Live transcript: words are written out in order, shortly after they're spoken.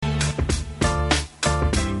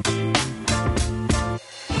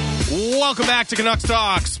Welcome back to Canucks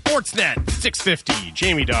Talk, Sportsnet 650.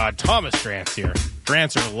 Jamie Dodd, Thomas Drance here.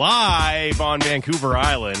 Drance are live on Vancouver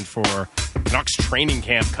Island for Canucks training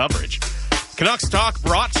camp coverage. Canucks Talk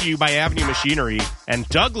brought to you by Avenue Machinery and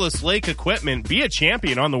Douglas Lake Equipment. Be a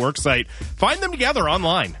champion on the worksite. Find them together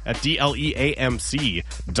online at dleamc.com.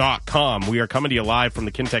 We are coming to you live from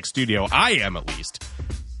the Kintec studio. I am, at least.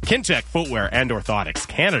 Kintec Footwear and Orthotics,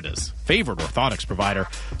 Canada's favorite orthotics provider,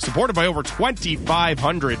 supported by over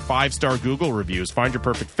 2,500 five-star Google reviews. Find your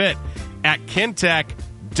perfect fit at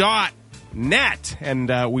kintec.net.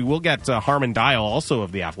 And we will get Harman Dial, also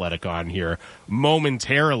of The Athletic, on here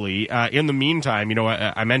momentarily. In the meantime, you know,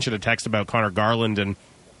 I mentioned a text about Connor Garland, and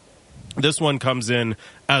this one comes in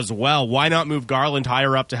as well. Why not move Garland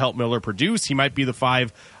higher up to help Miller produce? He might be the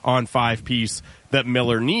 5-on-5 piece that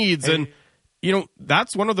Miller needs. And you know,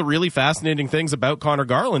 that's one of the really fascinating things about Connor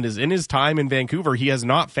Garland is in his time in Vancouver, he has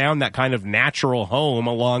not found that kind of natural home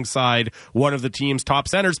alongside one of the team's top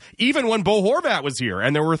centers. Even when Bo Horvat was here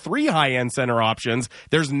and there were 3 high-end center options,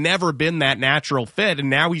 there's never been that natural fit.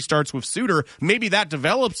 And now he starts with Suter. Maybe that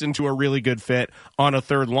develops into a really good fit on a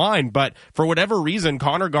third line. But for whatever reason,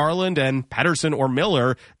 Connor Garland and Pettersson or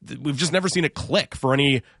Miller, we've just never seen it click for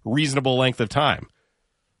any reasonable length of time.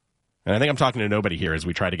 And I think I'm talking to nobody here as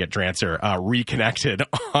we try to get Drancer reconnected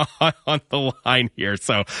on the line here.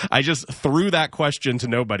 So I just threw that question to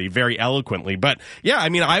nobody very eloquently. But yeah, I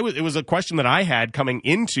mean, it was a question that I had coming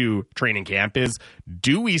into training camp is,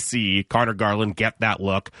 do we see Connor Garland get that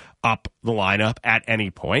look up the lineup at any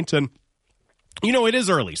point? And you know, it is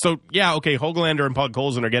early. So, yeah, okay, Höglander and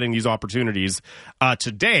Podkolzin are getting these opportunities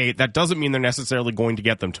today. That doesn't mean they're necessarily going to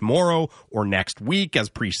get them tomorrow or next week as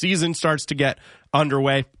preseason starts to get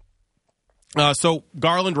underway. So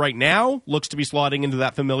Garland right now looks to be slotting into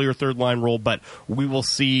that familiar third-line role, but we will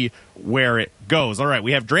see where it goes. All right,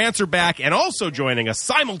 we have Drancer back and also joining us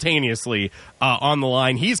simultaneously on the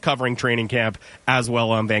line. He's covering training camp as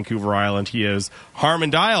well on Vancouver Island. He is Harman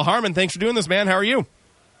Dial. Harman, thanks for doing this, man. How are you?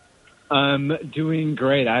 I'm doing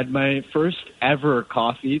great. I had my first ever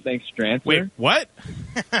coffee, thanks to Drancer. Wait, what?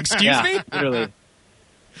 Excuse me? Literally.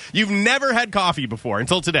 You've never had coffee before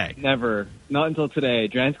until today? Never. Not until today.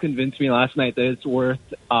 Drance convinced me last night that it's worth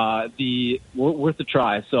a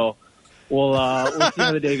try. So we'll see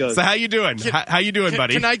how the day goes. So how you doing? How you doing,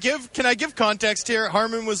 buddy? Can I give context here?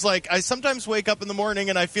 Harman was like, I sometimes wake up in the morning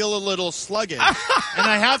and I feel a little sluggish, and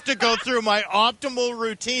I have to go through my optimal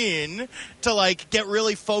routine to like get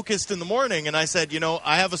really focused in the morning. And I said, you know,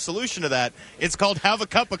 I have a solution to that. It's called have a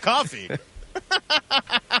cup of coffee.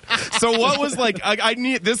 So what was like? I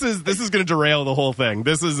need this is going to derail the whole thing.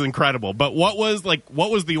 This is incredible. But what was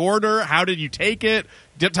the order? How did you take it?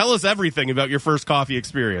 Tell us everything about your first coffee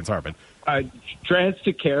experience, Harman. Drance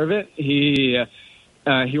took care of it. He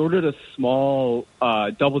ordered a small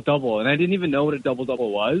double-double, and I didn't even know what a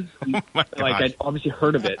double-double was. I'd obviously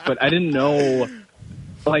heard of it, but I didn't know.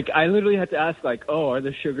 Like, I literally had to ask, like, oh, are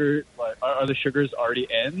the sugars already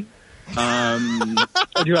in? Do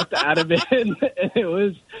you have to add them in? And it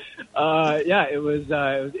was, it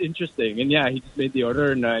was interesting. And yeah, he just made the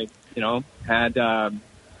order, and I,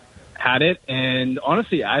 had it. And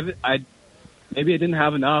honestly, maybe I didn't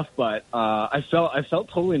have enough, but I felt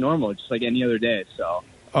totally normal, just like any other day. So.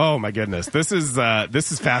 Oh my goodness, this is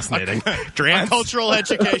fascinating. Drance, cultural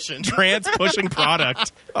education. Drance pushing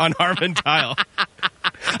product on Harman Dial.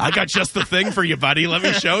 I got just the thing for you, buddy. Let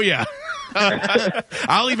me show you.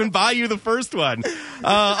 I'll even buy you the first one.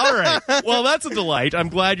 All right. Well, that's a delight. I'm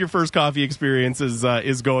glad your first coffee experience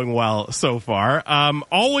is going well so far.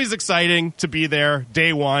 Always exciting to be there,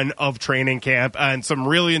 day one of training camp, and some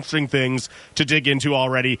really interesting things to dig into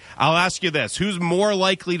already. I'll ask you this. Who's more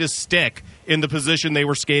likely to stick in the position they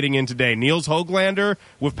were skating in today? Niels Höglander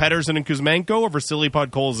with Pettersson and Kuzmenko, or Vasily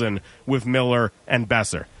Podkolzin with Miller and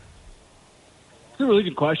Besser? That's a really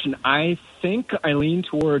good question. I think I lean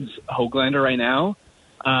towards Höglander right now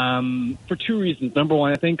for two reasons. Number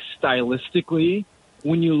one, I think stylistically,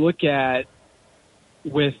 when you look at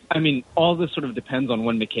all this sort of depends on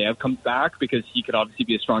when Mikheyev comes back, because he could obviously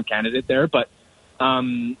be a strong candidate there. But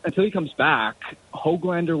until he comes back,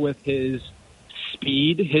 Höglander with his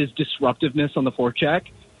speed, his disruptiveness on the forecheck,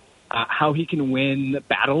 how he can win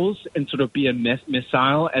battles and sort of be a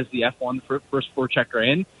missile as the F1 first forechecker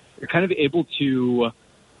in, you're kind of able to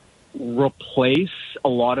replace a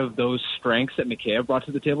lot of those strengths that Mikheyev brought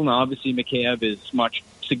to the table. Now, obviously, Mikheyev is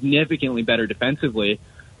significantly better defensively.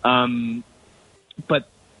 But,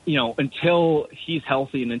 until he's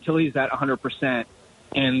healthy and until he's at 100%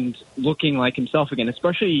 and looking like himself again,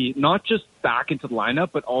 especially not just back into the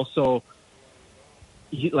lineup, but also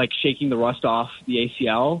shaking the rust off the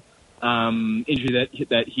ACL, injury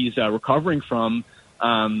that he's recovering from.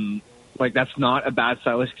 Like, that's not a bad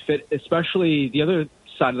stylistic fit, especially the other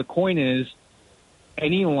side of the coin is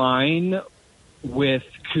any line with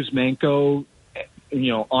Kuzmenko,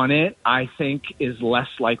 on it, I think is less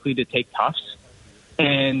likely to take toughs.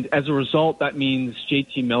 And as a result, that means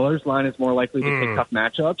JT Miller's line is more likely to take tough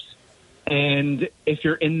matchups. And if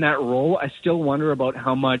you're in that role, I still wonder about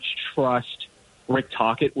how much trust Rick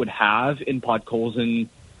Tocchet would have in Podkolzin.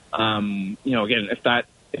 Again, if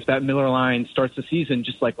that Miller line starts the season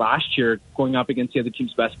just like last year, going up against the other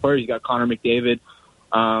team's best players, you got Connor McDavid,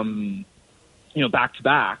 back to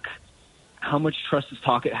back. How much trust does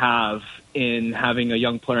Tocchet have in having a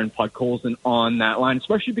young player in Podkolzin on that line?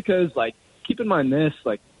 Especially because, keep in mind this,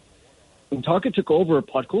 when Tocchet took over,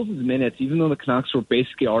 Podkolzin's minutes, even though the Canucks were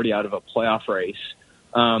basically already out of a playoff race,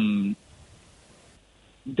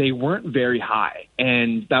 they weren't very high.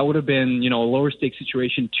 And that would have been, a lower stake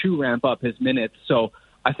situation to ramp up his minutes. So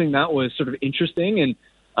I think that was sort of interesting. And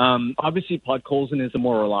obviously Podkolzin is a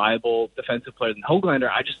more reliable defensive player than Höglander.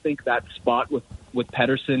 I just think that spot with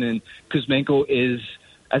Pettersson and Kuzmenko is,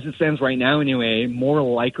 as it stands right now anyway, more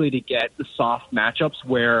likely to get the soft matchups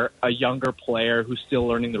where a younger player who's still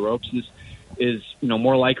learning the ropes is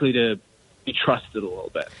more likely to be trusted a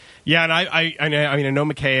little bit. Yeah, and I know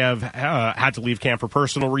Mikheyev had to leave camp for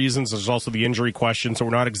personal reasons. There's also the injury question, so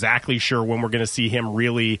we're not exactly sure when we're going to see him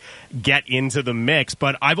really get into the mix.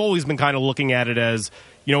 But I've always been kind of looking at it as,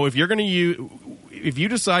 if you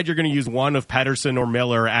decide you're going to use one of Pettersson or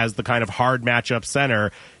Miller as the kind of hard matchup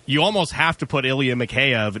center, you almost have to put Ilya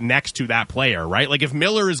Mikheyev next to that player, right? Like, if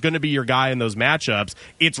Miller is going to be your guy in those matchups,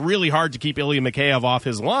 it's really hard to keep Ilya Mikheyev off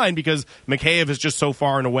his line because Mikheyev is just so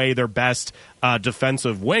far and away their best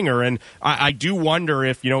defensive winger. And I do wonder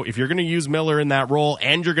if you're going to use Miller in that role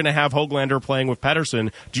and you're going to have Höglander playing with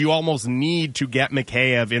Pettersson, do you almost need to get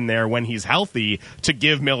Mikheyev in there when he's healthy to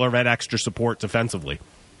give Miller that extra support defensively?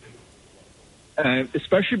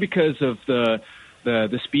 Especially because of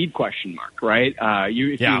the speed question mark, right?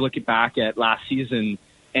 You look back at last season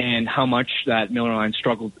and how much that Miller line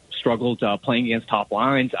struggled playing against top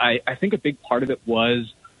lines, I think a big part of it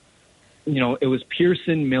was, it was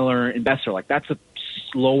Pearson, Miller, and Besser. Like, that's a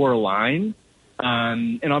slower line,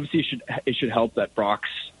 and obviously it should help that Brock's,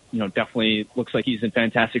 definitely looks like he's in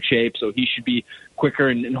fantastic shape, so he should be quicker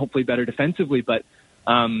and hopefully better defensively. But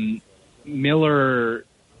Miller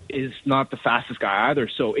is not the fastest guy either,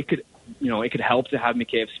 so it could help to have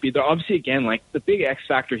Mikheyev's speed there. Obviously, again, the big X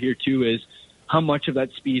factor here too is how much of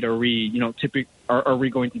that speed are we, are we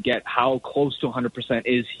going to get? How close to 100%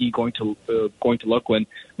 is he going to look when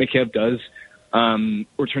Mikheyev does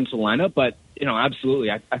return to the lineup? But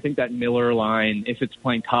absolutely, I think that Miller line, if it's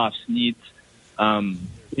playing tough, needs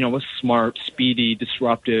a smart, speedy,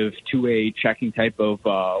 disruptive, two-way checking type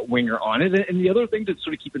of winger on it. And the other thing to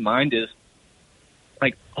sort of keep in mind is,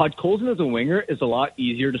 Podkolzin as a winger is a lot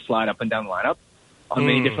easier to slide up and down the lineup on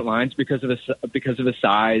many different lines because of his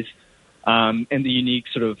size and the unique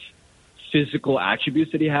sort of physical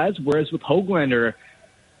attributes that he has. Whereas with Höglander,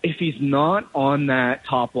 if he's not on that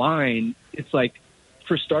top line, it's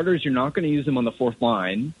for starters, you're not going to use him on the fourth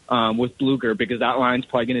line with Bluger because that line's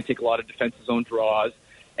probably going to take a lot of defensive zone draws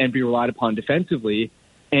and be relied upon defensively.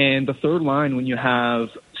 And the third line, when you have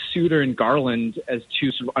Suter and Garland as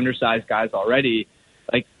two sort of undersized guys already,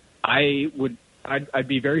 I'd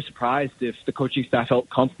be very surprised if the coaching staff felt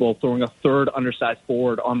comfortable throwing a third undersized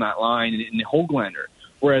forward on that line in Höglander,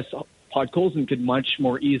 whereas Podkolzin could much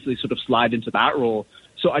more easily sort of slide into that role.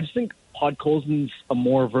 So I just think Podkolzin's a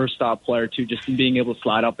more versatile player too, just in being able to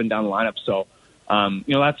slide up and down the lineup. So,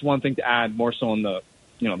 that's one thing to add more so on the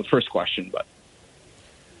first question, but.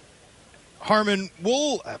 Harman,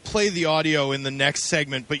 we'll play the audio in the next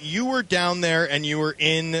segment, but you were down there and you were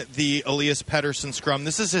in the Elias Pettersson scrum.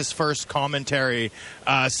 This is his first commentary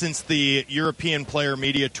since the European Player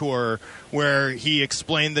Media Tour, where he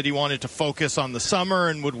explained that he wanted to focus on the summer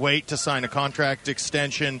and would wait to sign a contract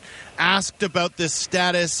extension. Asked about this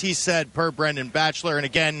status, he said, per Brendan Batchelor, and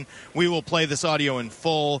again, we will play this audio in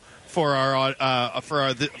full for our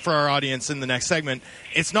audience in the next segment.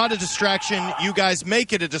 It's not a distraction. You guys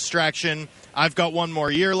make it a distraction. I've got one more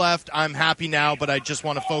year left. I'm happy now, but I just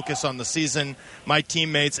want to focus on the season, my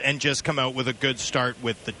teammates, and just come out with a good start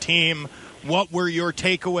with the team. What were your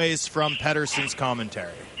takeaways from Pettersson's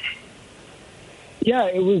commentary? Yeah,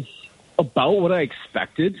 it was about what I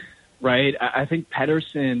expected, right? I think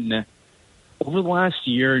Pettersson, over the last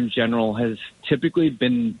year in general, has typically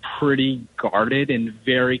been pretty guarded and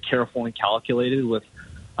very careful and calculated with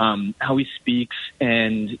how he speaks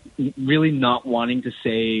and really not wanting to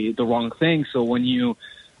say the wrong thing. So when you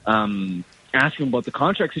ask him about the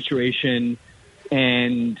contract situation,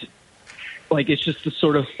 and like it's just the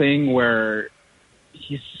sort of thing where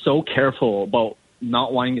he's so careful about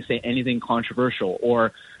not wanting to say anything controversial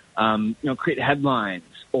or create headlines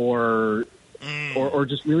or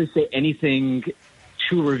just really say anything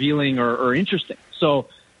too revealing or interesting. So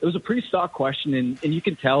it was a pretty stock question, and you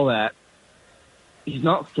can tell that he's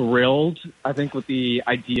not thrilled, I think, with the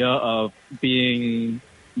idea of being,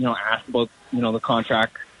 asked about, the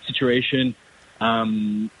contract situation.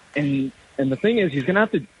 And the thing is, he's going to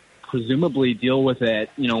have to presumably deal with it,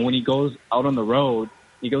 when he goes out on the road.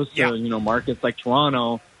 He goes to, markets like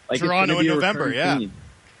Toronto. Toronto in November,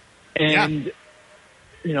 and,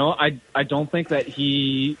 I don't think that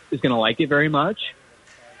he is going to like it very much.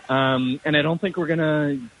 And I don't think we're going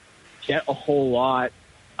to get a whole lot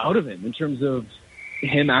out of him in terms of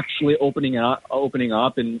him actually opening up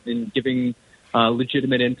and giving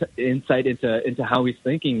legitimate insight into how he's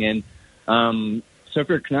thinking. And so if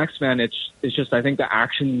you're a Canucks fan, it's just, I think the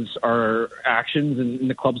actions are actions in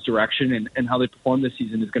the club's direction, and how they perform this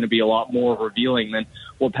season is going to be a lot more revealing than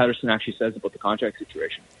what Pettersson actually says about the contract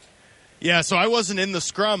situation. Yeah, so I wasn't in the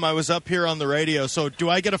scrum. I was up here on the radio. So do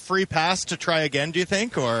I get a free pass to try again, do you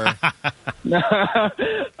think? Or No,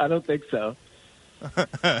 I don't think so.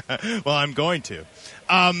 Well, I'm going to.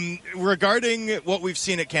 Regarding what we've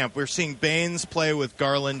seen at camp, we're seeing Baines play with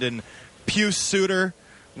Garland and Puce Suter.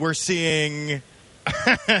 We're seeing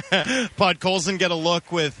Podkolzin get a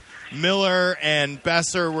look with Miller and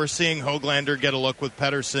Besser. We're seeing Höglander get a look with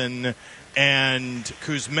Pettersson and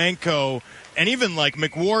Kuzmenko. And even like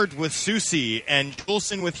McWard with Soucy and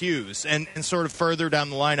Juleson with Hughes and sort of further down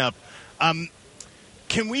the lineup.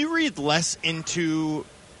 Can we read less into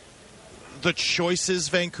the choices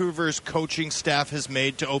Vancouver's coaching staff has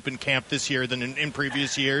made to open camp this year than in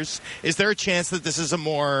previous years? Is there a chance that this is a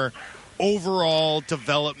more overall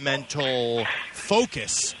developmental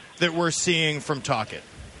focus that we're seeing from Tocchet?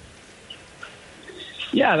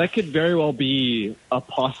 Yeah, that could very well be a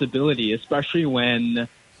possibility, especially when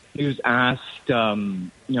he was asked,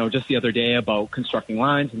 just the other day about constructing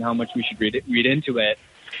lines and how much we should read into it.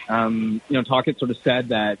 Tocchet sort of said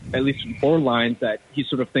that, at least in forward lines, that he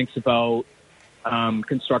sort of thinks about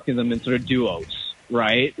constructing them in sort of duos,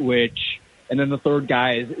 right? And then the third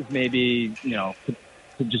guy is maybe,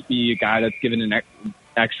 could just be a guy that's given an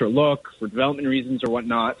extra look for development reasons or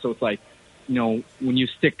whatnot. So it's like, when you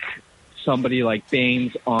stick somebody like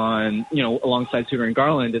Baines on, alongside Suter and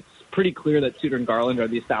Garland, it's pretty clear that Suter and Garland are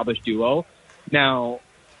the established duo. Now,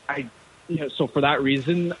 so for that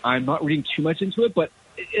reason, I'm not reading too much into it, but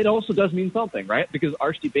it also does mean something, right? Because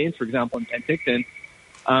Archie Baines, for example, in Penticton,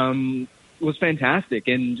 was fantastic.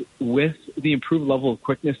 And with the improved level of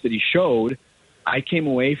quickness that he showed, I came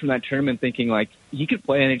away from that tournament thinking, like, he could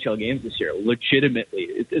play NHL games this year,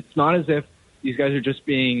 legitimately. It's not as if these guys are just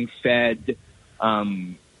being fed,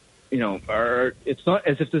 or it's not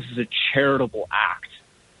as if this is a charitable act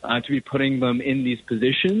to be putting them in these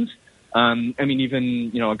positions.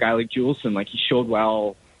 Even, a guy like Juleson, like, he showed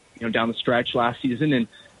well, down the stretch last season. And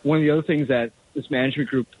one of the other things that this management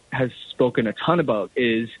group has spoken a ton about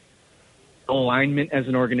is alignment as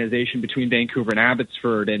an organization between Vancouver and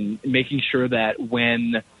Abbotsford, and making sure that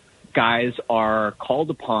when guys are called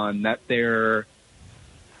upon, that they're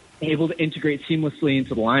able to integrate seamlessly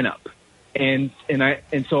into the lineup. And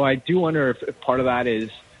so I do wonder if part of that is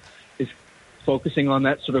focusing on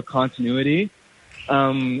that sort of continuity.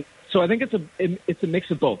 So I think it's a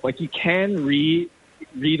mix of both. Like, you can read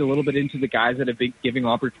a little bit into the guys that have been given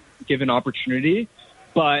opportunity,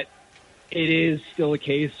 but it is still a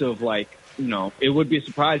case of, like, it would be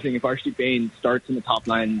surprising if Archie Baines starts in the top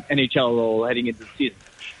 9 NHL role heading into the season.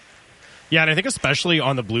 Yeah, and I think especially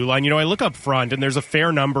on the blue line, I look up front, and there's a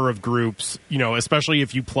fair number of groups, especially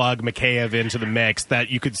if you plug Mikheyev into the mix, that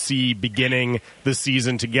you could see beginning the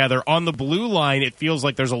season together. On the blue line, it feels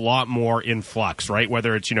like there's a lot more in flux, right?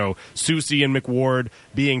 Whether it's, Soucy and McWard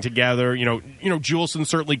being together, Juleson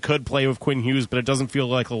certainly could play with Quinn Hughes, but it doesn't feel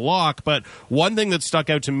like a lock. But one thing that stuck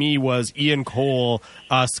out to me was Ian Cole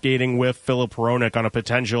skating with Filip Hronek on a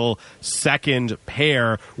potential second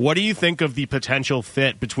pair. What do you think of the potential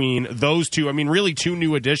fit between those two? I mean, really two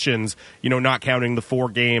new additions, not counting the 4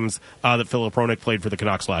 games that Filip Hronek played for the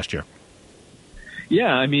Canucks last year.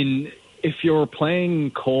 Yeah, I mean, if you're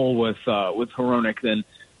playing Cole with Hronek, then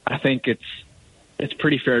I think it's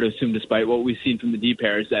pretty fair to assume, despite what we've seen from the D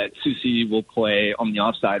pairs, that Soucy will play on the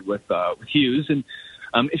offside with Hughes. And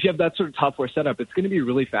if you have that sort of top 4 setup, it's going to be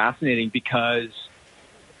really fascinating, because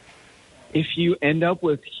if you end up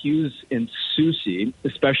with Hughes and Soucy,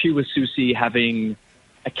 especially with Soucy having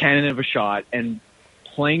a cannon of a shot and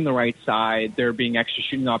playing the right side. There being extra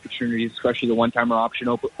shooting opportunities, especially the one-timer option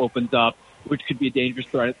opens up, which could be a dangerous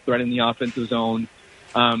threat in the offensive zone.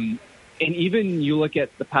 And even you look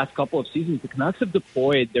at the past couple of seasons, the Canucks have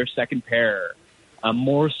deployed their second pair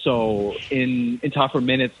more so in tougher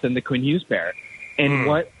minutes than the Quinn Hughes pair. And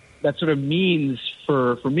what that sort of means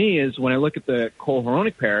for me is when I look at the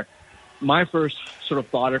Cole-Hronek pair, my first sort of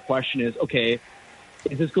thought or question is, okay,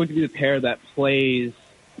 is this going to be the pair that plays,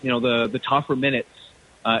 the tougher minutes,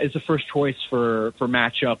 is the first choice for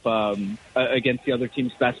matchup against the other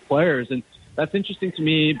team's best players? And that's interesting to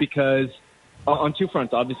me because on two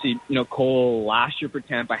fronts, obviously, Cole last year for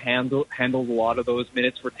Tampa handled a lot of those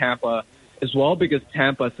minutes for Tampa as well, because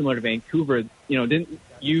Tampa, similar to Vancouver, didn't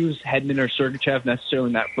use Hedman or Sergachev necessarily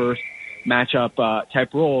in that first matchup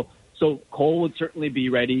type role. So Cole would certainly be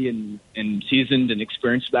ready and seasoned and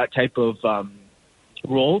experienced for that type of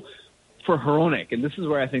role. For Hronek, and this is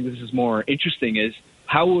where I think this is more interesting, is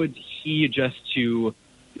how would he adjust to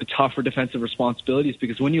the tougher defensive responsibilities?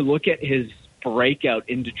 Because when you look at his breakout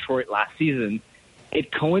in Detroit last season,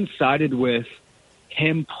 it coincided with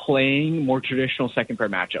him playing more traditional second pair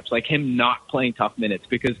matchups, like him not playing tough minutes,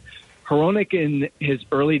 because Hronek in his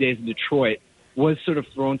early days in Detroit was sort of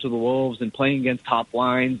thrown to the wolves and playing against top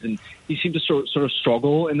lines, and he seemed to sort of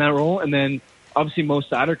struggle in that role. And then obviously Mo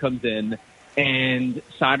Seider comes in, and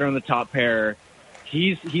Seider on the top pair,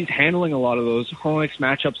 he's handling a lot of those. Hronek's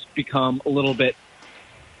matchups become a little bit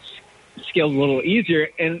scaled a little easier,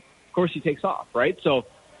 and of course he takes off, right? So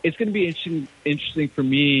it's going to be interesting for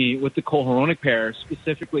me with the Cole-Hronek pair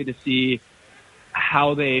specifically to see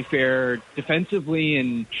how they fare defensively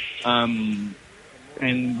and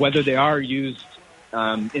whether they are used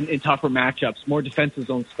in tougher matchups, more defensive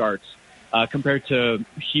zone starts compared to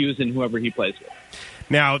Hughes and whoever he plays with.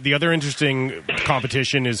 Now, the other interesting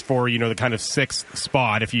competition is for, the kind of sixth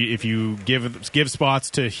spot. If you give spots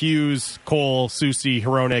to Hughes, Cole, Soucy,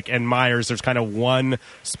 Hronek, and Myers, there's kind of one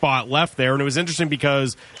spot left there. And it was interesting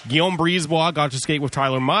because Guillaume Brisebois got to skate with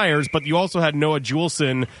Tyler Myers, but you also had Noah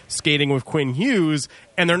Juleson skating with Quinn Hughes,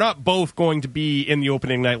 and they're not both going to be in the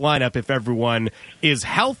opening night lineup if everyone is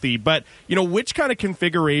healthy. But, which kind of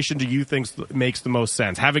configuration do you think makes the most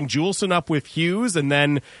sense? Having Juleson up with Hughes, and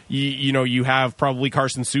then, you have probably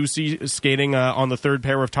Carson Soucy skating on the third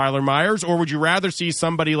pair with Tyler Myers? Or would you rather see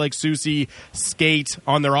somebody like Soucy skate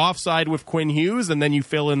on their offside with Quinn Hughes, and then you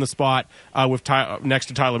fill in the spot with next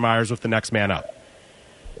to Tyler Myers with the next man up?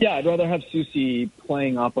 Yeah, I'd rather have Soucy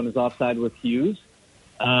playing up on his offside with Hughes.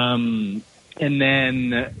 And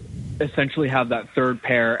then essentially have that third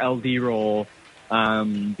pair LD role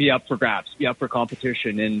be up for grabs, be up for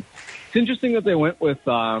competition. And it's interesting that they went with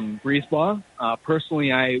Brisebois.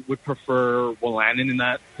 Personally, I would prefer Wolanin in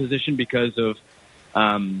that position because of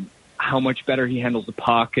how much better he handles the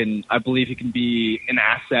puck, and I believe he can be an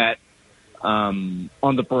asset on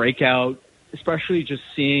the breakout, especially just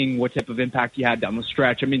seeing what type of impact he had down the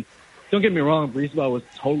stretch. I mean, don't get me wrong, Brisebois was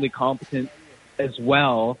totally competent as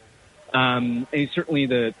well. And he's certainly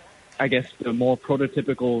the more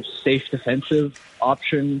prototypical safe defensive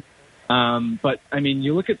option. But I mean,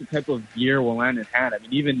 you look at the type of year Wolanin had. I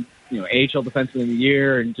mean, even, AHL defenseman of the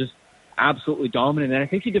year and just absolutely dominant. And I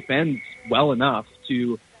think he defends well enough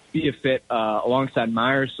to be a fit alongside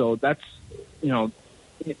Myers. So that's,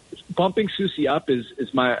 bumping Soucy up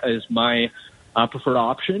is my preferred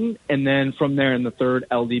option. And then from there in the third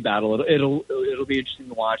LD battle, it'll be interesting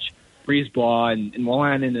to watch Brisebois and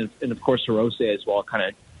Wolanin and of course Hirose as well, kind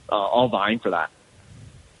of all vying for that.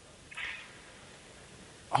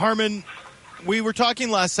 Harman, we were talking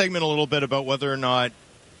last segment a little bit about whether or not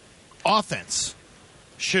offense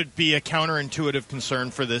should be a counterintuitive concern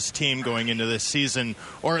for this team going into this season,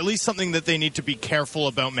 or at least something that they need to be careful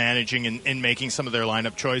about managing in making some of their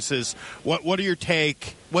lineup choices. What's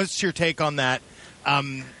your take on that?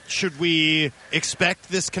 Should we expect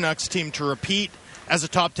this Canucks team to repeat as a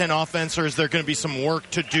top 10 offense, or is there going to be some work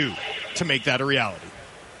to do to make that a reality?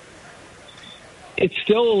 It's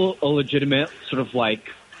still a legitimate sort of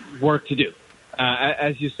work to do.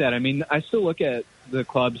 As you said, I mean, I still look at the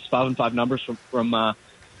club's 5-5 numbers from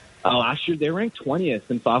last year. They ranked 20th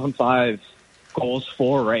in 5-5 goals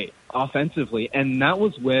for rate offensively, and that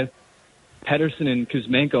was with Pettersson and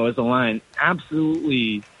Kuzmenko as a line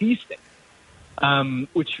absolutely feasting.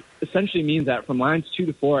 Which essentially means that from lines 2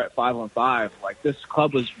 to 4 at 5-on-5, this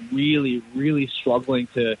club was really, really struggling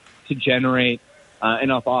to generate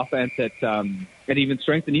enough offense at even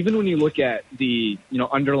strength. And even when you look at the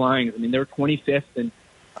underlying, I mean, they were 25th in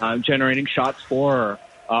generating shots for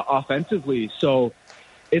offensively. So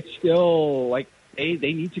it's still they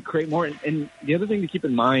need to create more. And the other thing to keep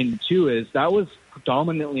in mind too is that was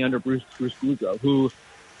predominantly under Bruce Boudreau, who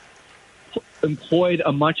employed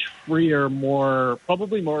a much freer,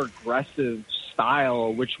 probably more aggressive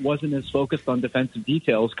style, which wasn't as focused on defensive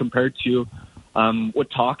details compared to what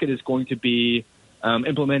Tocchet is going to be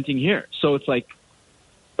implementing here. So it's like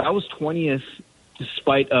that was 20th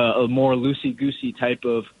despite a more loosey-goosey type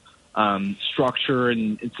of structure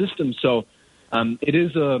and system. So it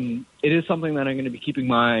is something that I'm going to be keeping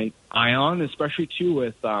my eye on, especially too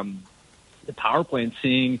with the power play and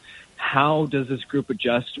seeing how does this group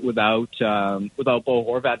adjust without Bo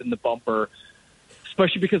Horvat in the bumper,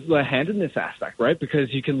 especially because of the handedness aspect, right?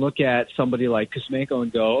 Because you can look at somebody like Kuzmenko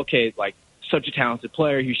and go, okay, like such a talented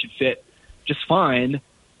player, he should fit just fine,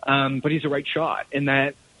 but he's a right shot, and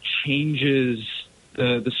that changes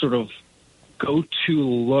the sort of go-to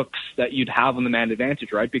looks that you'd have on the man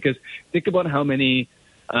advantage, right? Because think about how many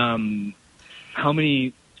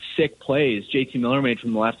sick plays JT Miller made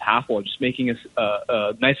from the left half wall, just making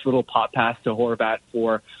a nice little pop pass to Horvat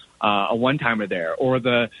for a one-timer there, or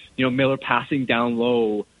the Miller passing down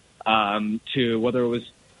low to whether it was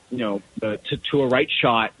to a right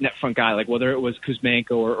shot net front guy, like whether it was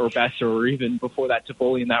Kuzmenko or Besser, or even before that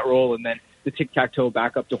Toffoli in that role, and then the tic-tac-toe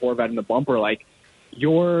back up to Horvat in the bumper. Like,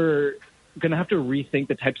 you're going to have to rethink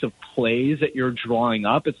the types of plays that you're drawing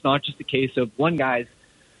up. It's not just a case of one guy is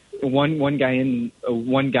in.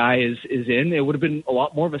 It would have been a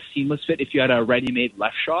lot more of a seamless fit if you had a ready-made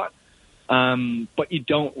left shot, but you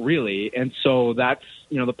don't really. And so that's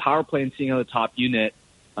the power play and seeing how the top unit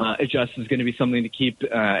adjusts is going to be something to keep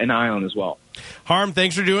an eye on as well. Harm,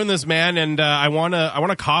 thanks for doing this, man. And I want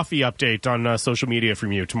a coffee update on social media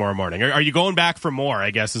from you tomorrow morning. Are you going back for more,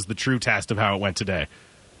 I guess, is the true test of how it went today?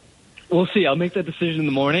 We'll see. I'll make that decision in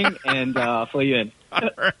the morning and fill you in. All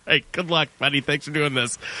right. Good luck, buddy. Thanks for doing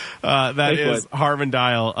this. Thanks, is Harman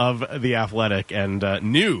Dial of The Athletic and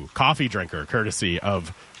new coffee drinker, courtesy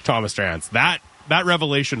of Thomas Drance. That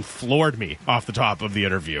revelation floored me off the top of the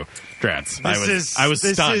interview, Drance. I was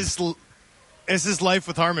stunned. This is life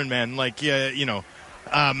with Harman, man. Like, you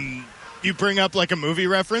bring up like a movie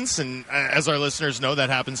reference, and as our listeners know, that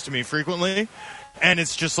happens to me frequently. And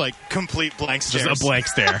it's just like complete blank stares. Just a blank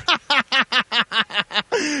stare.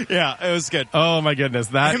 Yeah, it was good. Oh my goodness,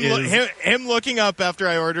 him looking up after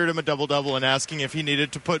I ordered him a double and asking if he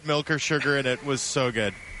needed to put milk or sugar in it was so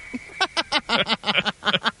good.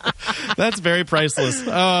 That's very priceless.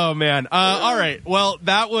 Oh man. All right. Well,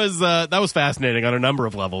 that was fascinating on a number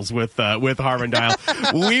of levels with Harman Dial.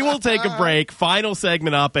 We will take a break. Final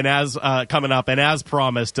segment up, and as coming up, and as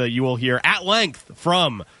promised, you will hear at length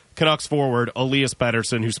from Canucks forward Elias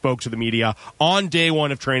Pettersson, who spoke to the media on day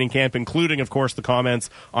one of training camp, including, of course, the comments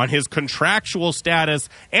on his contractual status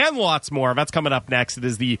and lots more. That's coming up next. It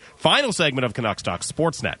is the final segment of Canucks Talk,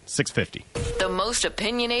 Sportsnet 650. The most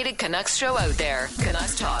opinionated Canucks show out there.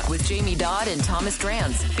 Canucks Talk with Jamie Dodd and Thomas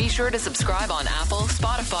Drance. Be sure to subscribe on Apple,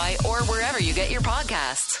 Spotify, or wherever you get your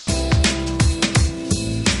podcasts.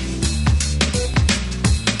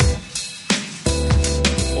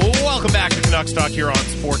 Welcome back to Canucks Talk here on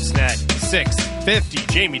Sportsnet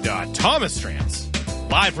 650. Jamie Dodd, Thomas Drance,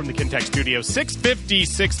 live from the Kintex studio.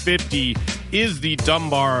 650 is the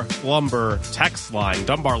Dunbar Lumber text line.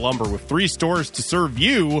 Dunbar Lumber with 3 stores to serve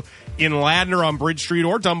you in Ladner on Bridge Street,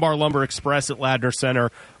 or Dunbar Lumber Express at Ladner Center,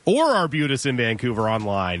 or Arbutus in Vancouver,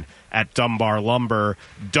 online at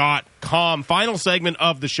dunbarlumber.com. Final segment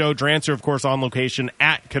of the show. Drancer, of course, on location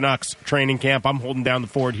at Canucks training camp. I'm holding down the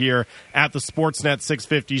fort here at the Sportsnet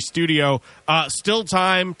 650 studio. Still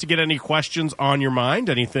time to get any questions on your mind.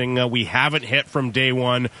 Anything we haven't hit from day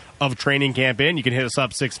one of training camp in, you can hit us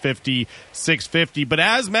up 650. But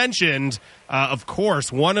as mentioned, of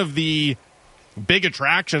course, one of the big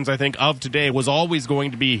attractions, I think, of today was always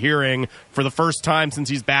going to be hearing, for the first time since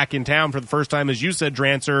he's back in town, for the first time, as you said,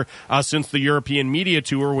 Drancer, since the European media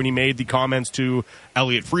tour, when he made the comments to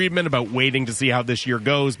Elliot Friedman about waiting to see how this year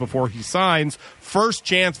goes before he signs. First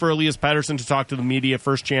chance for Elias Pettersson to talk to the media.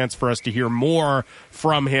 First chance for us to hear more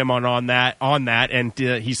from him on that. And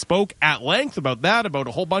he spoke at length about that, about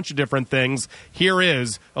a whole bunch of different things. Here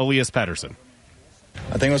is Elias Pettersson.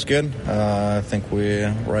 I think it was good. I think we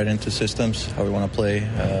right into systems, how we want to play,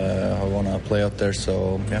 how we want to play out there.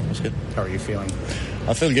 So, yeah, it was good. How are you feeling?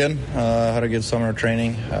 I feel good. Had a good summer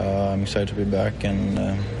training. I'm excited to be back, and,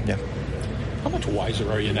 yeah. How much wiser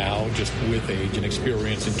are you now, just with age and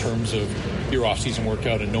experience, in terms of your off-season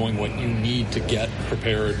workout and knowing what you need to get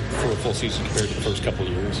prepared for a full season compared to the first couple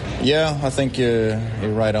of years? Yeah, I think you're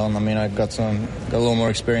right on. I mean, I've got a little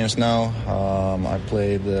more experience now. I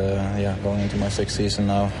played, going into my 6th season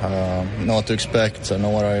now. Know what to expect. I know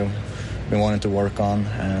what I've been wanting to work on,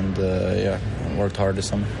 and worked hard this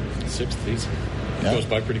summer. 6th season. It goes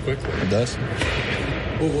by pretty quickly. It does.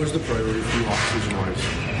 What was the priority for you off-season-wise?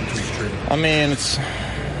 Training? I mean, it's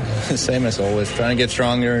the same as always. Trying to get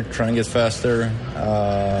stronger, trying to get faster,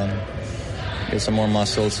 get some more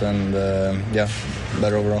muscles, and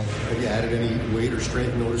better overall. Have you added any weight or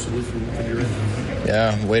strength noticeably from your end?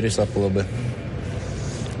 Yeah, weight is up a little bit.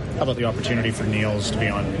 How about the opportunity for Niels to be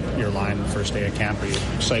on your line the first day of camp? Are you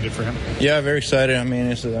excited for him? Yeah, very excited. I mean,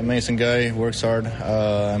 he's an amazing guy. He works hard.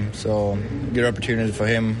 So good opportunity for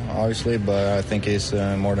him, obviously, but I think he's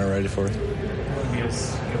more than ready for it.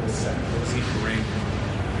 Niels, what does he bring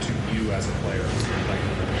to you as a player?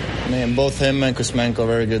 I mean, both him and Kuzmenko are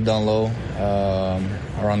very good down low,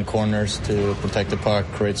 around corners to protect the puck,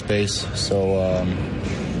 create space. So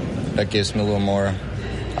that gives me a little more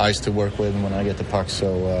ice to work with when I get the puck.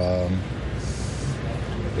 So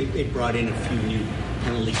they brought in a few new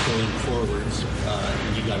penalty killing forwards,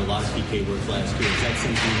 and you got a lot of PK work last year. Is that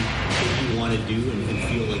something that you want to do and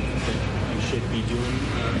feel like that you should be doing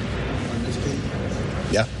on this team?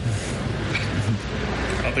 Yeah.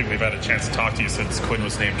 I don't think we've had a chance to talk to you since Quinn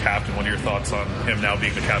was named captain. What are your thoughts on him now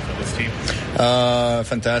being the captain of this team?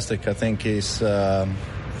 Fantastic. I think he's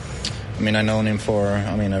I've known him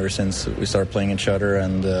ever since we started playing each other,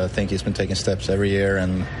 and I think he's been taking steps every year,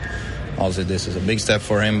 and obviously this is a big step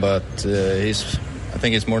for him, but I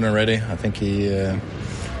think he's more than ready. I think he,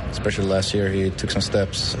 especially last year, he took some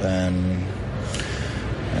steps, and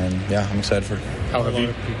I'm excited for him. A lot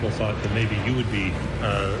of people thought that maybe you would be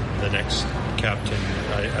the next captain.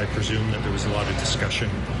 I presume that there was a lot of discussion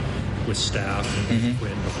with staff and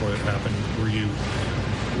Quinn before it happened. Were you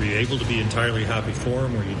able to be entirely happy for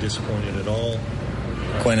him? Were you disappointed at all?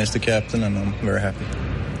 Quinn is the captain, and I'm very happy.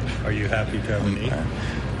 Are you happy to have me?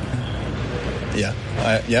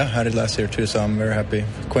 I had it last year too, so I'm very happy.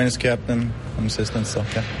 Quinn is captain, I'm assistant, so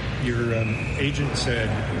yeah. Your agent said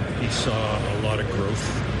he saw a lot of growth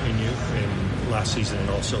in you in last season and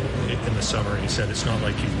also in the summer, and he said it's not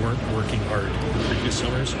like you weren't working hard the previous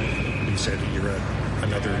summers. He said you're at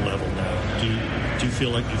another level now. Do you feel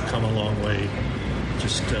like you've come a long way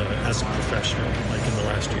just as a professional, like in the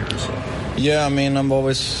last year or so? Yeah,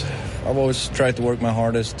 I've always tried to work my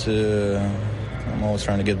hardest. I'm always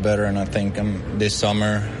trying to get better, and I think this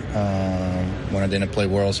summer, when I didn't play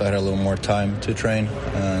Worlds, I had a little more time to train.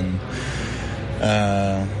 And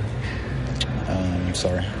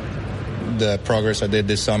the progress I did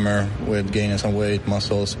this summer with gaining some weight,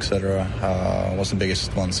 muscles, etc., was the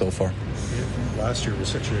biggest one so far. Last year was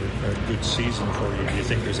such a good season for you. Do you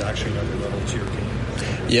think there's actually another level to your game?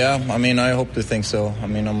 Yeah, I hope to think so. I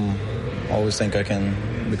always think I can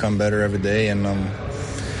become better every day, and I'm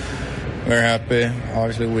very happy,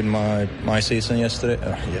 obviously, with my season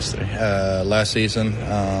last season,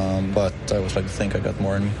 but I always like to think I got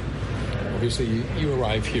more in me. Obviously, you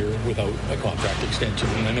arrive here without a contract extension,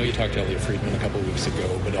 and I know you talked to Elliot Friedman a couple of weeks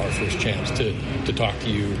ago, but our first chance to talk to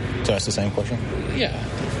you. So that's the same question? Yeah,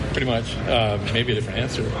 pretty much. Maybe a different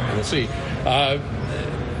answer. We'll see.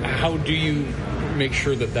 How do you make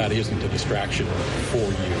sure that isn't a distraction for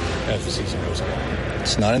you as the season goes on?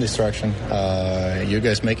 It's not a distraction. You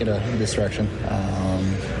guys make it a distraction.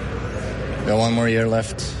 Got one more year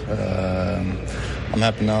left. I'm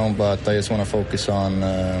happy now, but I just want to focus on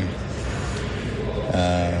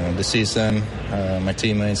the season, my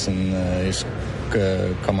teammates, and just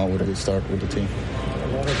come out with a good start with the team.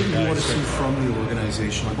 What do you want to see from the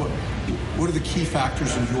organization? What are the key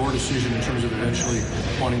factors in your decision in terms of eventually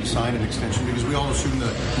wanting to sign an extension? Because we all assume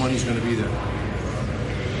that money's going to be there.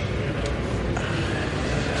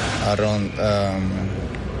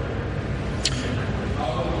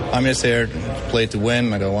 I'm just here to play to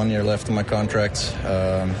win. I got 1 year left in my contract.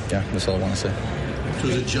 That's all I want to say. So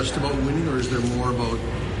is it just about winning, or is there more about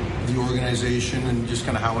the organization and just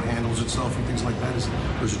kind of how it handles itself and things like that?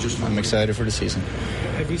 Or is it just? I'm excited for the season.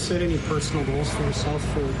 Have you set any personal goals for yourself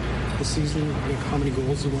for the season? Like how many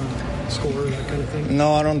goals you want to score, that kind of thing?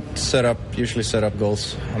 No, I don't usually set up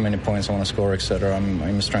goals, how many points I want to score, etc. I'm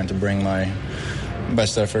just trying to bring my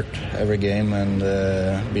best effort every game and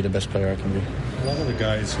be the best player I can be. A lot of the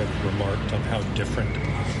guys have remarked on how different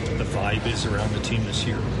the vibe is around the team this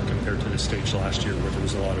year compared to the stage last year, where there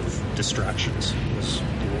was a lot of distractions, was the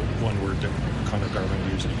one word that Connor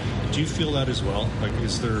Garland used. Do you feel that as well? Like,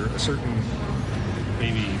 is there a certain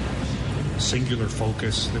maybe singular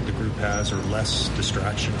focus that the group has, or less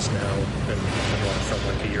distractions now than what it felt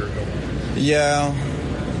like a year ago? Yeah,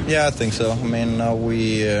 I think so.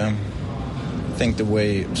 We think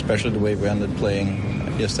especially the way we ended playing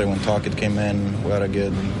yesterday when Tocchet came in, we had a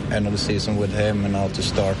good end of the season with him, and now to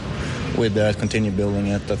start with that, continue building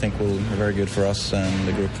it, I think will be very good for us and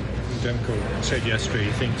the group. Demko said yesterday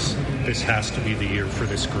he thinks this has to be the year for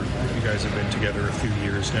this group. You guys have been together a few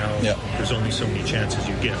years now. Yeah. There's only so many chances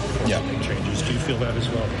you get before something changes. Do you feel that as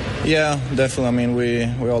well? Yeah, definitely. I mean,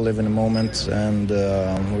 we all live in the moment, and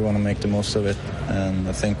we want to make the most of it. And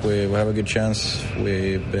I think we have a good chance.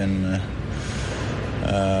 We've been...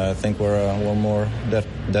 I think we're a little more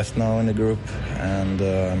depth now in the group, and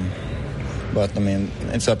but I mean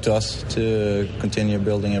it's up to us to continue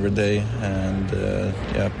building every day and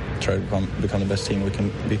try to become the best team we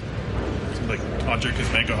can be. Like Andre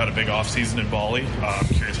Kuzmenko had a big offseason in Bali. I'm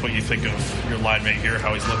curious what you think of your line mate here,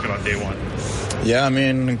 how he's looking on day one. Yeah, I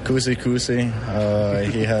mean Kusi.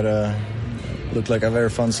 He had looked like a very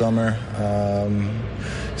fun summer.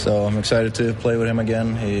 So I'm excited to play with him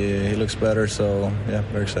again. He looks better, so yeah,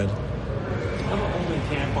 very excited. How about home in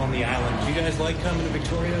camp on the island? Do you guys like coming to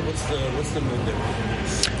Victoria? What's the mood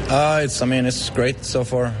there? It's great so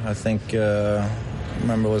far. I think I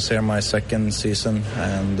was here my second season,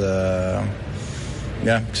 and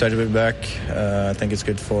excited to be back. I think it's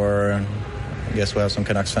good for. I guess we have some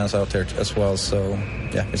Canucks fans out there as well. So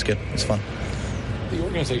yeah, it's good. It's fun. The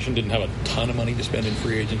organization didn't have a ton of money to spend in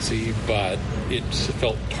free agency, but it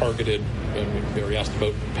felt targeted. Barry asked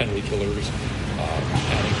about penalty killers,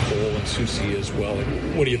 adding Cole and Susie as well.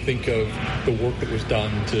 What do you think of the work that was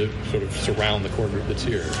done to sort of surround the core group that's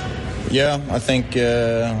here? Yeah, I think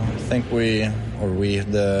the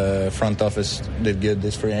front office did good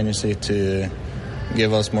this free agency to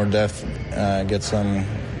give us more depth, get some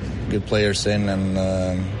good players in, and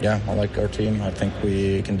I like our team. I think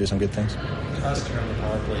we can do some good things. Last year on the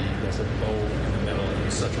power play, you guys had Bo in the middle, and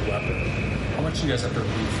he's such a weapon. How much do you guys have to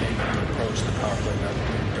rethink and approach the power play that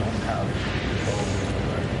you don't have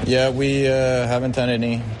Bo? Yeah, we haven't had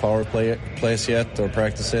any power plays yet or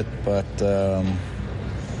practice it, but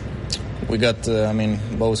we got.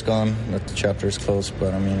 Bo's gone. That chapter is closed,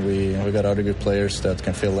 but we got other good players that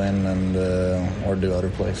can fill in and or do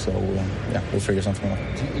other plays. So we'll figure something out.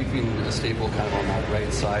 You've been a staple kind of on that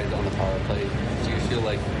right side on the power play. Do you feel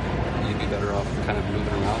like you'd be better off kind of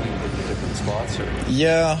moving around and getting different spots? Or?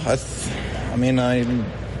 Yeah,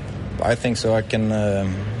 I think so. I can.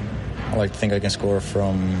 I like to think I can score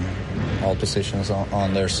from all positions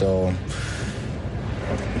on there. So,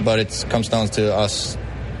 but it comes down to us.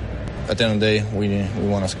 At the end of the day, we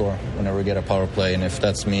want to score whenever we get a power play, and if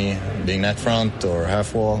that's me being net front or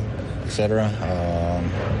half wall, etc.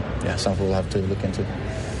 Something we'll have to look into.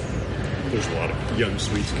 There's a lot of young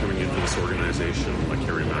Swedes coming into this organization, like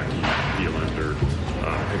Harry Mackey, Violander.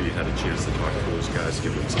 Have you had a chance to talk to those guys,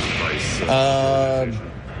 give them some advice?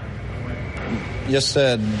 Just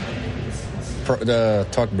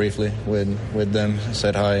talked briefly with them,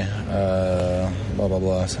 said hi, blah blah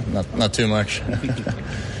blah. Not too much,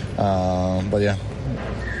 but yeah.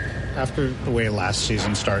 After the way last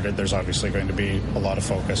season started, there's obviously going to be a lot of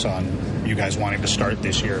focus on you guys wanting to start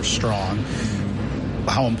this year strong.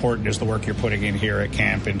 How important is the work you're putting in here at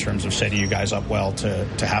camp in terms of setting you guys up well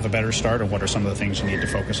to have a better start, and what are some of the things you need to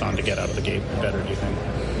focus on to get out of the gate better, do you think?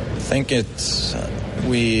 I think it's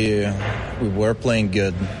we were playing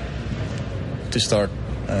good to start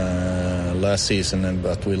last season,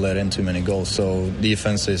 but we let in too many goals. So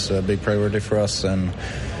defense is a big priority for us, and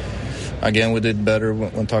again, we did better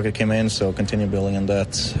when Taka came in, so continue building on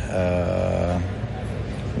that.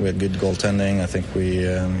 We had good goaltending. I think we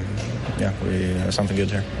have something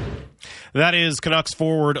good here. That is Canucks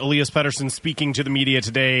forward Elias Pettersson speaking to the media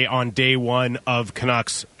today on day one of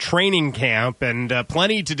Canucks training camp, and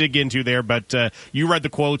plenty to dig into there, but you read the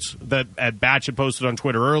quotes that Batch had posted on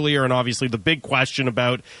Twitter earlier, and obviously the big question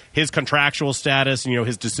about his contractual status and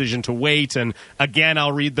his decision to wait, and again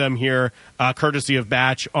I'll read them here courtesy of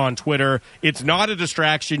Batch on Twitter. It's not a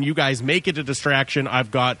distraction. You guys make it a distraction.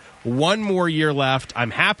 I've got one more year left.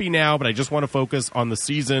 I'm happy now, but I just want to focus on the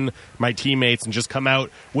season, my teammates, and just come out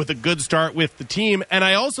with a good start with the team. And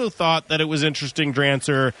I also thought that it was interesting,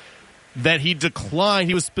 Drancer, that he declined.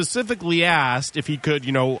 He was specifically asked if he could,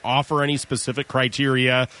 offer any specific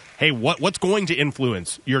criteria. Hey, what's going to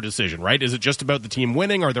influence your decision, right? Is it just about the team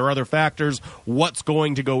winning? Are there other factors? What's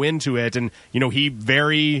going to go into it? And, he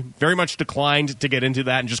very, very much declined to get into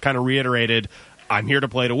that and just kind of reiterated, I'm here to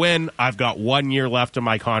play to win. I've got 1 year left of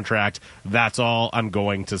my contract. That's all I'm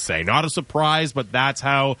going to say. Not a surprise, but that's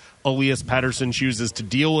how Elias Pettersson chooses to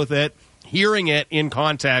deal with it. Hearing it in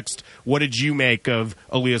context, what did you make of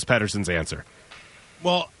Elias Pettersson's answer?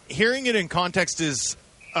 Well, hearing it in context is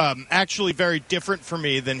actually very different for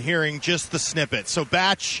me than hearing just the snippet. So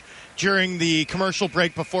Batch during the commercial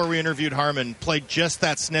break before we interviewed Harmon, played just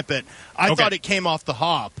that snippet. I thought it came off the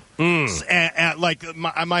hop.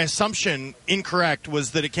 My assumption, incorrect, was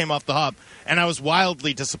that it came off the hop, and I was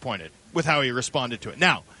wildly disappointed with how he responded to it.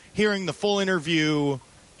 Now, hearing the full interview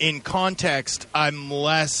in context, I'm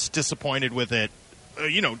less disappointed with it,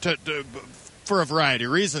 for a variety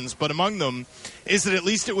of reasons, but among them is that at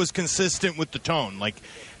least it was consistent with the tone. Like,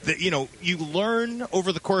 you learn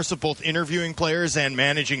over the course of both interviewing players and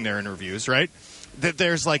managing their interviews, right? That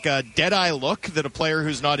there's like a dead-eye look that a player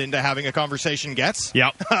who's not into having a conversation gets.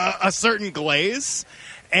 Yep. A certain glaze.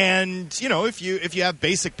 And, if you have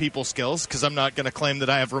basic people skills, because I'm not going to claim that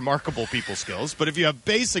I have remarkable people skills, but if you have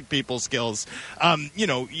basic people skills, you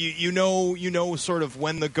know sort of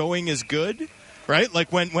when the going is good, right?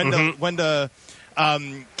 Like when to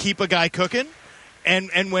keep a guy cooking.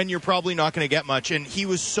 And when you're probably not going to get much. And he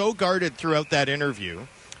was so guarded throughout that interview,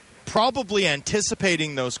 probably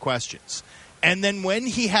anticipating those questions. And then when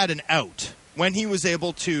he had an out, when he was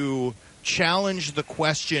able to challenge the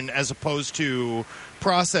question as opposed to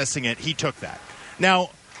processing it, he took that.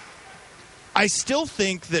 Now, I still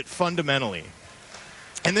think that fundamentally,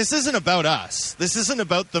 and this isn't about us, this isn't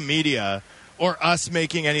about the media or us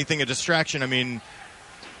making anything a distraction. I mean,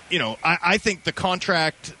 I think the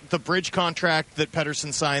bridge contract that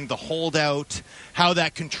Pettersson signed, the holdout, how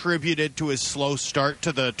that contributed to his slow start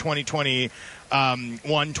to the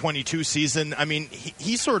 2021-22 season. I mean,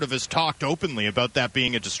 he sort of has talked openly about that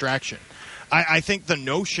being a distraction. I think the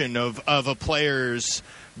notion of a player's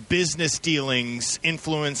business dealings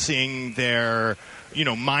influencing their,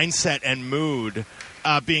 mindset and mood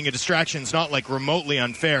being a distraction is not like remotely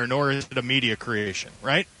unfair, nor is it a media creation,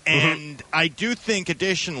 right? And I do think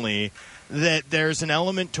additionally that there's an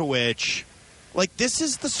element to which, like, this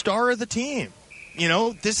is the star of the team.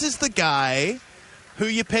 This is the guy who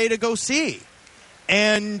you pay to go see.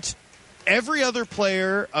 And every other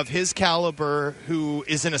player of his caliber who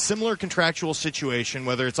is in a similar contractual situation,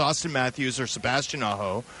 whether it's Austin Matthews or Sebastian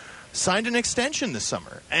Aho, signed an extension this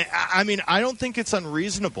summer. I mean, I don't think it's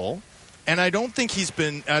unreasonable. And I don't think it's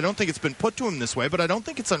been put to him this way, but I don't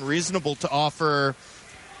think it's unreasonable to offer,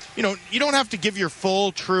 you don't have to give your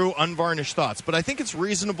full, true, unvarnished thoughts, but I think it's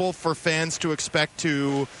reasonable for fans to expect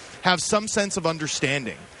to have some sense of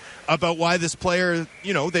understanding about why this player,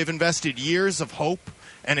 they've invested years of hope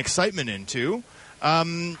and excitement into,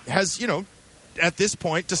 has, at this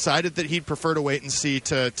point decided that he'd prefer to wait and see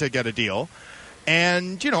to get a deal.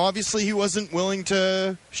 And, obviously he wasn't willing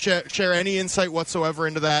to share any insight whatsoever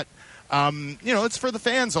into that. It's for the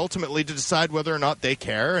fans ultimately to decide whether or not they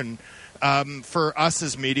care, and for us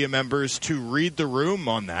as media members to read the room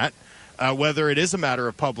on that, whether it is a matter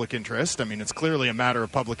of public interest. I mean, it's clearly a matter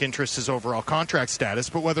of public interest, his overall contract status,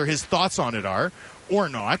 but whether his thoughts on it are or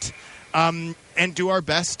not, and do our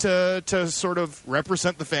best to sort of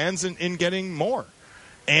represent the fans in getting more.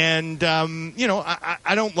 And,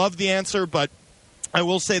 I don't love the answer, but I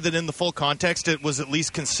will say that in the full context, it was at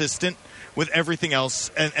least consistent with everything else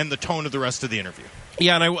and the tone of the rest of the interview.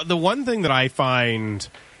 Yeah, and the one thing that I find,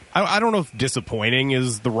 I don't know if disappointing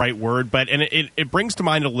is the right word, but it brings to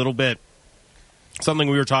mind a little bit something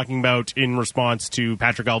we were talking about in response to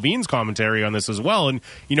Patrick Alvin's commentary on this as well. And,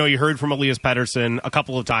 you heard from Elias Pettersson a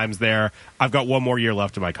couple of times there, I've got one more year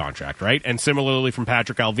left of my contract, right? And similarly from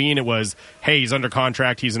Patrick Alvin, it was, hey, he's under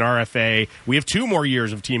contract, he's an RFA. We have 2 more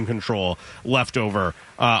years of team control left over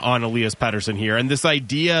on Elias Pettersson here. And this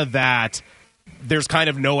idea that there's kind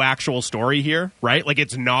of no actual story here, right? Like,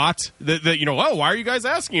 it's not that why are you guys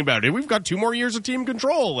asking about it? We've got 2 more years of team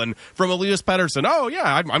control. And from Elias Pettersson, oh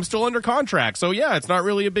yeah, I'm still under contract, so yeah, it's not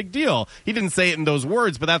really a big deal. He didn't say it in those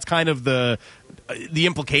words, but that's kind of the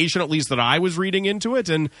implication, at least that I was reading into it.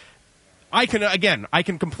 And I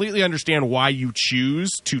can completely understand why you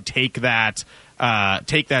choose to take that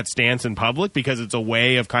stance in public, because it's a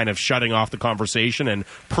way of kind of shutting off the conversation and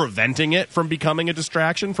preventing it from becoming a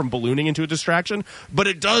distraction, from ballooning into a distraction. But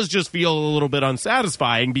it does just feel a little bit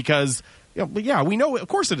unsatisfying because, we know, of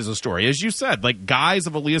course it is a story. As you said, like, guys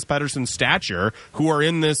of Elias Pettersson's stature who are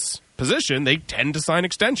in this position, they tend to sign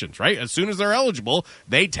extensions, right? As soon as they're eligible,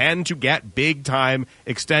 they tend to get big-time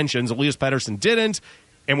extensions. Elias Pettersson didn't.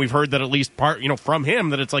 And we've heard that at least from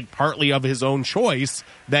him that it's like partly of his own choice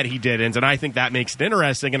that he didn't. And I think that makes it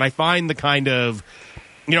interesting. And I find the kind of,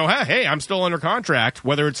 hey, I'm still under contract,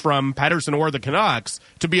 whether it's from Pettersson or the Canucks,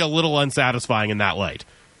 to be a little unsatisfying in that light.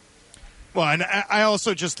 Well, and I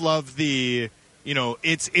also just love the,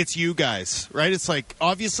 it's you guys, right? It's like,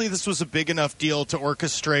 obviously this was a big enough deal to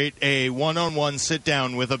orchestrate a one-on-one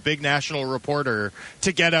sit-down with a big national reporter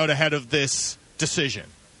to get out ahead of this decision.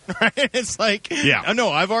 Right? It's like, Yeah. no,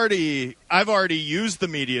 I've already used the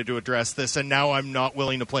media to address this, and now I'm not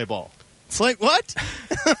willing to play ball. It's like, what?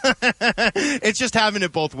 It's just having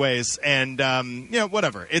it both ways. And,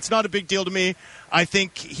 whatever. It's not a big deal to me. I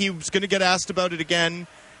think he was going to get asked about it again.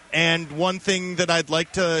 And one thing that I'd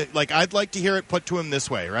like to hear it put to him this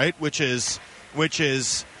way, right? Which is,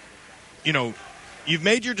 you've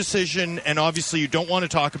made your decision, and obviously you don't want to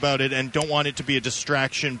talk about it and don't want it to be a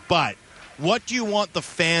distraction. But what do you want the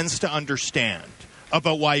fans to understand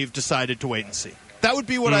about why you've decided to wait and see? That would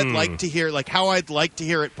be what I'd like to hear, like how I'd like to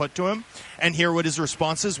hear it put to him and hear what his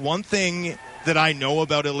response is. One thing that I know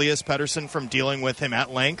about Elias Pettersson from dealing with him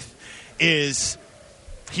at length is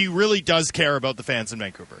he really does care about the fans in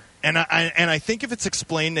Vancouver. And I think if it's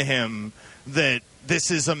explained to him that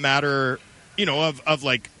this is a matter, of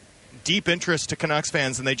like deep interest to Canucks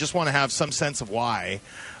fans and they just want to have some sense of why,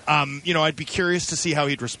 I'd be curious to see how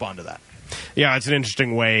he'd respond to that. Yeah, it's an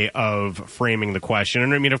interesting way of framing the question.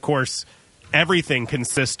 And I mean, of course, everything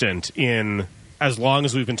consistent in as long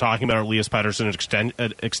as we've been talking about Elias Pettersson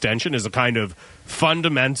extension is a kind of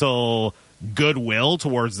fundamental goodwill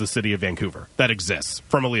towards the city of Vancouver that exists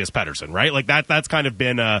from Elias Pettersson, right? Like that's kind of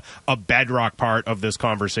been a bedrock part of this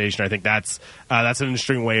conversation. I think that's an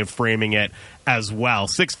interesting way of framing it as well.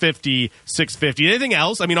 650. Anything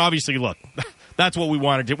else? I mean, obviously, look, that's what we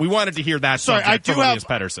wanted to. We wanted to hear that subject from Elias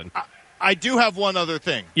Pettersson. I do have one other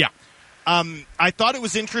thing. Yeah. I thought it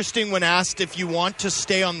was interesting when asked if you want to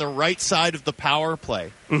stay on the right side of the power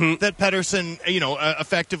play, that Pettersson,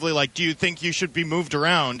 effectively, like, do you think you should be moved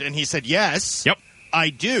around? And he said, yes,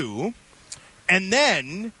 I do. And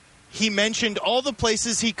then he mentioned all the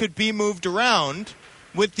places he could be moved around,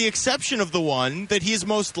 with the exception of the one that he's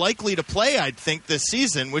most likely to play, I'd think, this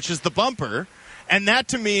season, which is the bumper. And that,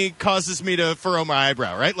 to me, causes me to furrow my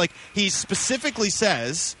eyebrow, right? Like, he specifically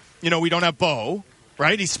says, we don't have Bo.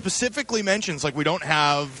 Right? He specifically mentions, like, we don't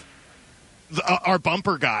have our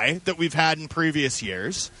bumper guy that we've had in previous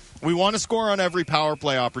years. We want to score on every power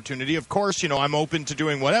play opportunity. Of course, I'm open to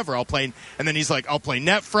doing whatever. I'll play. And then he's like, I'll play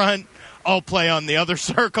net front. I'll play on the other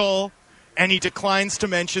circle. And he declines to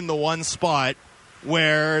mention the one spot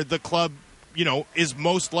where the club, is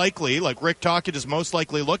most likely, like Rick Tocchet is most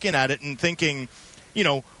likely looking at it and thinking,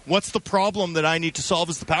 what's the problem that I need to solve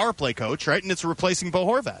as the power play coach, right? And it's replacing Bo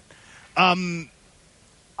Horvat.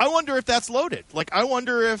 I wonder if that's loaded. Like, I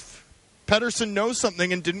wonder if Pettersson knows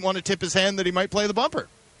something and didn't want to tip his hand that he might play the bumper.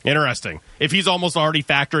 Interesting. If he's almost already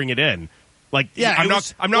factoring it in, like, yeah, I'm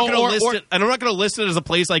not going to list it. And I'm not going to list it as a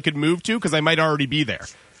place I could move to because I might already be there.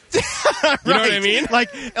 Right. You know what I mean? Like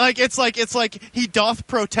it's like he doth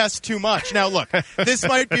protest too much. Now, look, this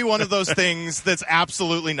might be one of those things that's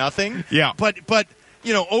absolutely nothing. Yeah, but.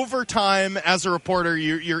 Over time, as a reporter,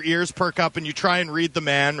 your ears perk up and you try and read the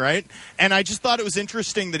man, right? And I just thought it was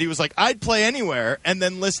interesting that he was like, I'd play anywhere, and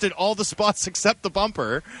then listed all the spots except the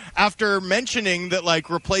bumper after mentioning that, like,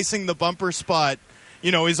 replacing the bumper spot,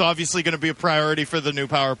 is obviously going to be a priority for the new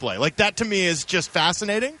power play. Like, that to me is just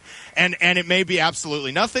fascinating, and it may be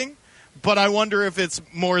absolutely nothing, but I wonder if it's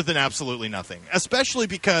more than absolutely nothing, especially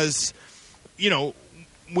because,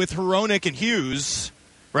 with Hronek and Hughes,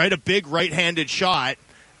 right, a big right-handed shot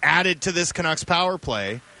added to this Canucks power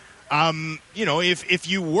play. If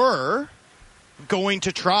you were going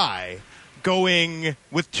to try going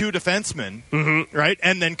with two defensemen, right,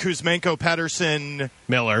 and then Kuzmenko, Pettersson,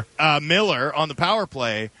 Miller on the power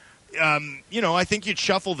play, I think you'd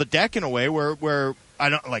shuffle the deck in a way where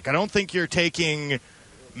I don't think you're taking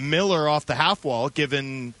Miller off the half wall,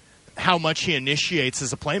 given how much he initiates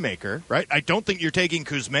as a playmaker, right? I don't think you're taking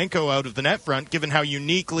Kuzmenko out of the net front, given how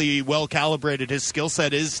uniquely well-calibrated his skill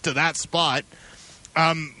set is to that spot.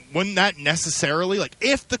 Wouldn't that necessarily, like,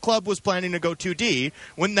 if the club was planning to go 2D,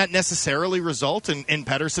 wouldn't that necessarily result in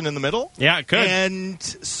Pettersson in the middle? Yeah, it could. And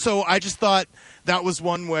so I just thought that was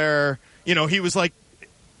one where, he was like,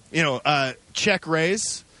 check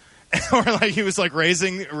raise. Or like he was like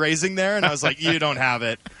raising there, and I was like, you don't have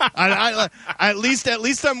it. At least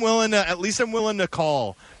I'm willing to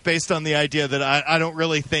call based on the idea that I don't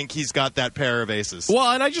really think he's got that pair of aces. Well,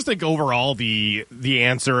 and I just think overall the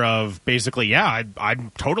answer of basically, yeah,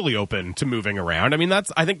 I'm totally open to moving around. I mean,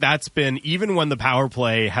 I think that's been, even when the power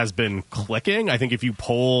play has been clicking, I think if you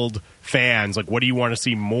polled fans, like, what do you want to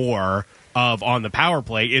see more of on the power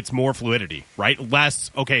play, it's more fluidity, right?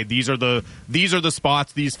 Less, okay, these are the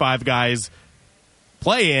spots, these five guys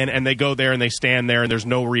play in, and they go there and they stand there, and there's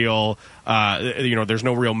no real there's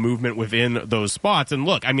no real movement within those spots. And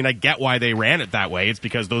look, I mean, I get why they ran it that way. It's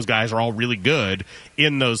because those guys are all really good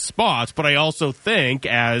in those spots. But I also think,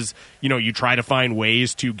 as you try to find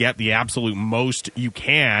ways to get the absolute most you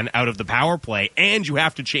can out of the power play, and you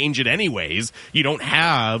have to change it anyways. You don't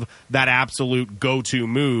have that absolute go-to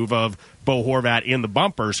move of Bo Horvat in the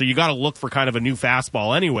bumper, so you got to look for kind of a new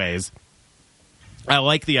fastball anyways. I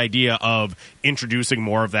like the idea of introducing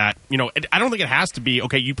more of that. I don't think it has to be,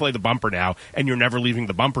 okay, you play the bumper now, and you're never leaving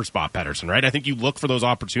the bumper spot, Pettersson, right? I think you look for those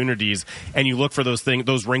opportunities, and you look for those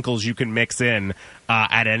wrinkles you can mix in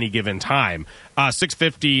at any given time.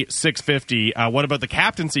 650. What about the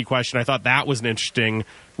captaincy question? I thought that was an interesting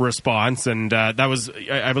response, and that was,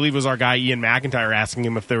 I believe, was our guy Ian McIntyre asking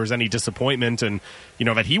him if there was any disappointment, and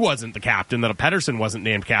that he wasn't the captain, that Pettersson wasn't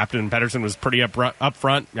named captain. Pettersson was pretty up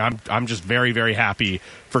front. I'm just very, very happy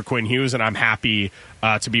for Quinn Hughes, and I'm happy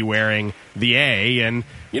to be wearing the A. And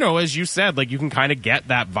as you said, like, you can kind of get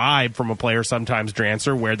that vibe from a player sometimes,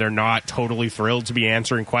 Drancer, where they're not totally thrilled to be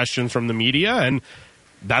answering questions from the media, and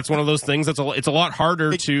that's one of those things it's a lot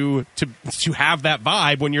harder to have that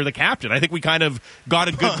vibe when you're the captain. I think we kind of got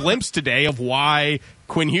a good glimpse today of why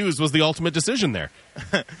Quinn Hughes was the ultimate decision there.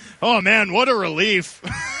 Oh man, what a relief.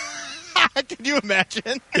 Could you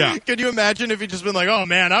imagine? Yeah. Could you imagine if he'd just been like, oh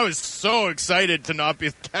man, I was so excited to not be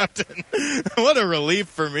the captain. What a relief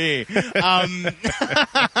for me. No,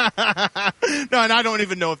 and I don't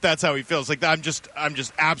even know if that's how he feels. Like, I'm just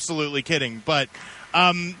absolutely kidding. But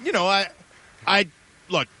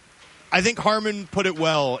Look, I think Harmon put it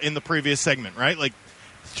well in the previous segment, right? Like,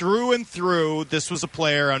 through and through, this was a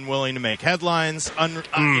player unwilling to make headlines.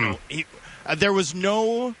 There was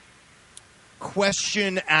no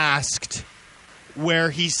question asked where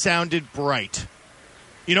he sounded bright.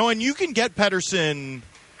 And you can get Pettersson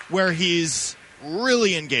where he's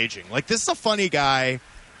really engaging. Like, this is a funny guy.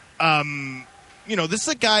 This is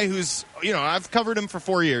a guy who's, I've covered him for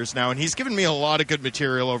 4 years now, and he's given me a lot of good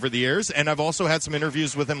material over the years, and I've also had some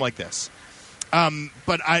interviews with him like this.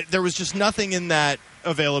 But there was just nothing in that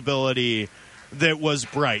availability that was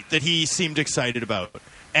bright, that he seemed excited about.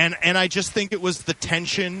 And I just think it was the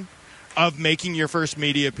tension of making your first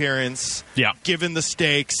media appearance, given the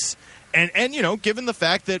stakes, and given the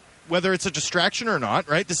fact that whether it's a distraction or not,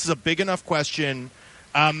 right, this is a big enough question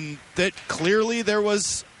that clearly there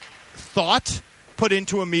was thought put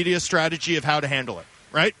into a media strategy of how to handle it,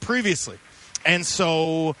 right, previously. And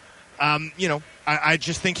so, I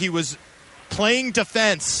just think he was playing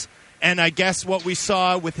defense, and I guess what we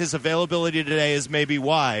saw with his availability today is maybe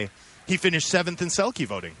why he finished 7th in Selke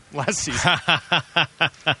voting last season.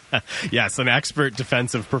 Yes, an expert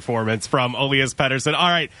defensive performance from Elias Pettersson. All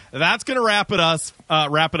right, that's going to wrap it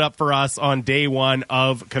up for us on day one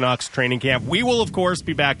of Canucks training camp. We will, of course,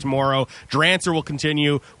 be back tomorrow. Drancer will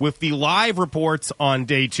continue with the live reports on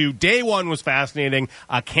day two. Day one was fascinating.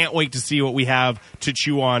 I can't wait to see what we have to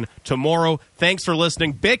chew on tomorrow. Thanks for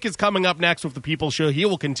listening. Bick is coming up next with the People Show. He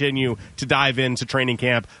will continue to dive into training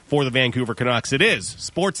camp for the Vancouver Canucks. It is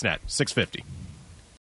Sportsnet 650.